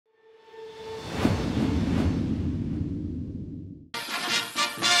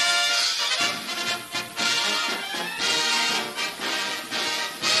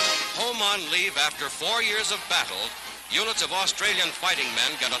leave after 4 years of battle, units of Australian fighting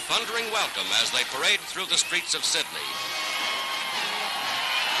men get a thundering welcome as they parade through the streets of Sydney.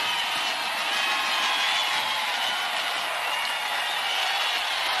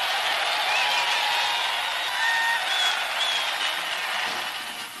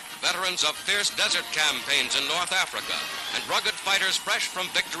 Veterans of fierce desert campaigns in North Africa and rugged fighters fresh from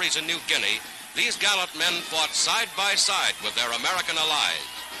victories in New Guinea, these gallant men fought side by side with their American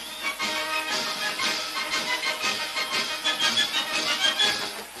allies.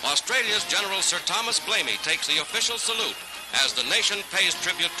 Australia's General Sir Thomas Blamey takes the official salute as the nation pays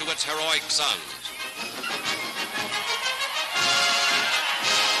tribute to its heroic sons.